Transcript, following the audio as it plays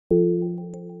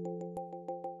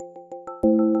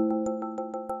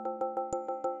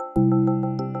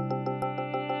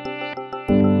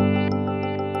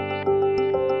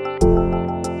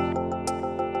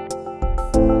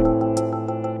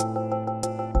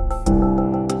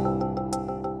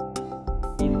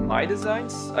my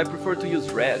designs, I prefer to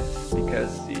use red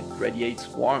because it radiates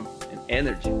warmth and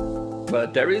energy.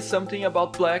 But there is something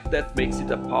about black that makes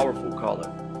it a powerful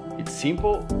color. It's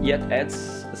simple, yet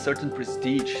adds a certain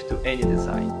prestige to any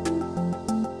design.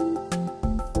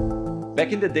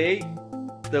 Back in the day,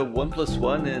 the OnePlus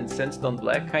One and Sandstone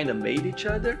Black kinda made each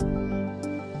other.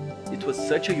 It was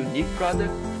such a unique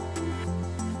product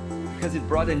because it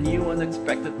brought a new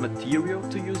unexpected material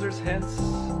to users' hands.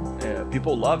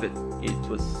 People love it. It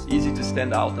was easy to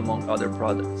stand out among other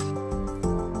products.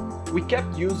 We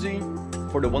kept using,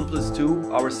 for the OnePlus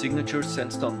 2, our signature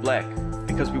Sandstone Black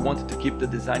because we wanted to keep the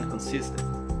design consistent.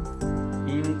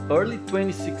 In early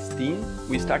 2016,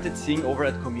 we started seeing over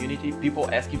at Community people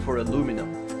asking for aluminum.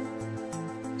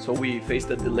 So we faced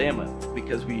a dilemma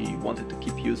because we wanted to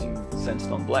keep using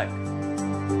Sandstone Black.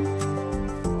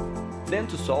 Then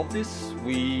to solve this,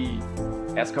 we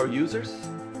asked our users.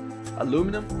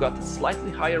 Aluminum got a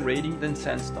slightly higher rating than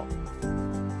Sandstone.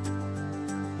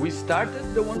 We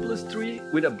started the OnePlus 3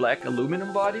 with a black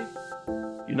aluminum body.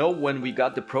 You know, when we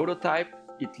got the prototype,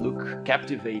 it looked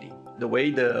captivating. The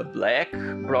way the black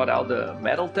brought out the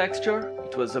metal texture,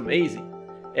 it was amazing.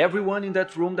 Everyone in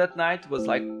that room that night was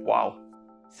like, wow.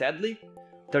 Sadly,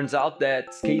 turns out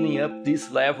that scaling up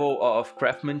this level of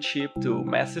craftsmanship to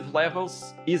massive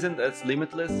levels isn't as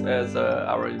limitless as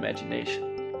our imagination.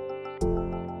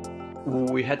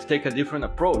 We had to take a different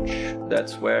approach.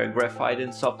 That's where graphite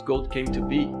and soft gold came to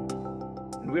be.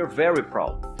 And we are very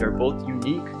proud. They're both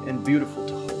unique and beautiful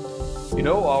to hold. You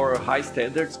know, our high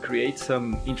standards create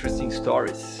some interesting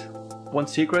stories. One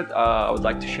secret I would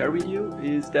like to share with you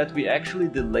is that we actually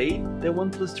delayed the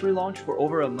OnePlus 3 launch for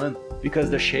over a month because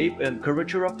the shape and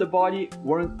curvature of the body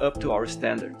weren't up to our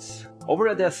standards. Over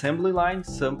at the assembly line,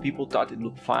 some people thought it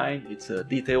looked fine, it's a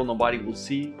detail nobody will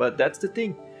see, but that's the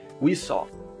thing, we saw.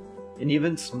 And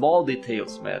even small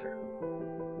details matter.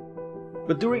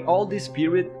 But during all this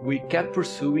period, we kept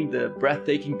pursuing the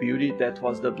breathtaking beauty that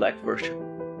was the black version.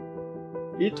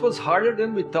 It was harder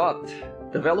than we thought.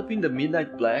 Developing the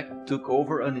Midnight Black took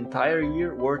over an entire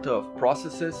year worth of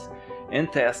processes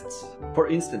and tests. For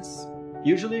instance,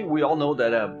 usually we all know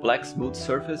that a black smooth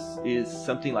surface is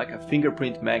something like a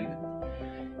fingerprint magnet.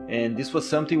 And this was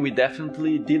something we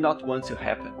definitely did not want to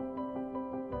happen.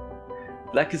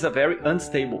 Black is a very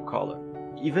unstable color.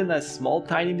 Even a small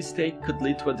tiny mistake could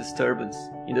lead to a disturbance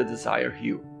in the desired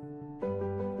hue.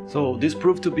 So this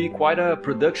proved to be quite a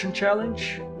production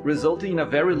challenge, resulting in a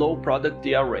very low product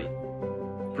DR rate.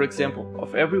 For example,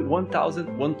 of every 1000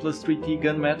 OnePlus 3T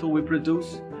gunmetal we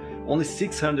produce, only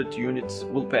 600 units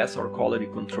will pass our quality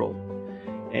control.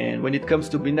 And when it comes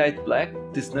to Midnight Black,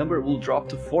 this number will drop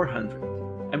to 400.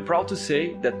 I'm proud to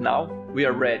say that now we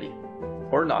are ready,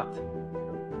 or not.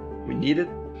 We needed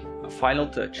a final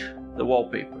touch, the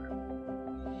wallpaper.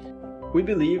 We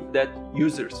believe that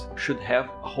users should have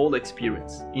a whole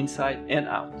experience, inside and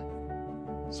out.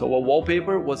 So a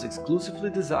wallpaper was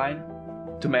exclusively designed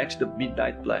to match the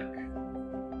Midnight Black.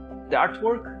 The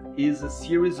artwork is a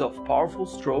series of powerful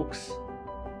strokes.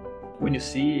 When you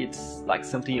see, it's like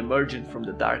something emerging from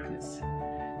the darkness.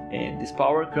 And this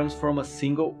power comes from a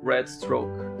single red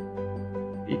stroke.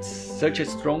 It's such a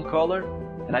strong color,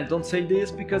 and I don't say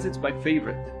this because it's my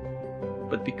favorite,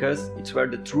 but because it's where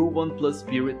the true OnePlus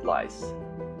spirit lies.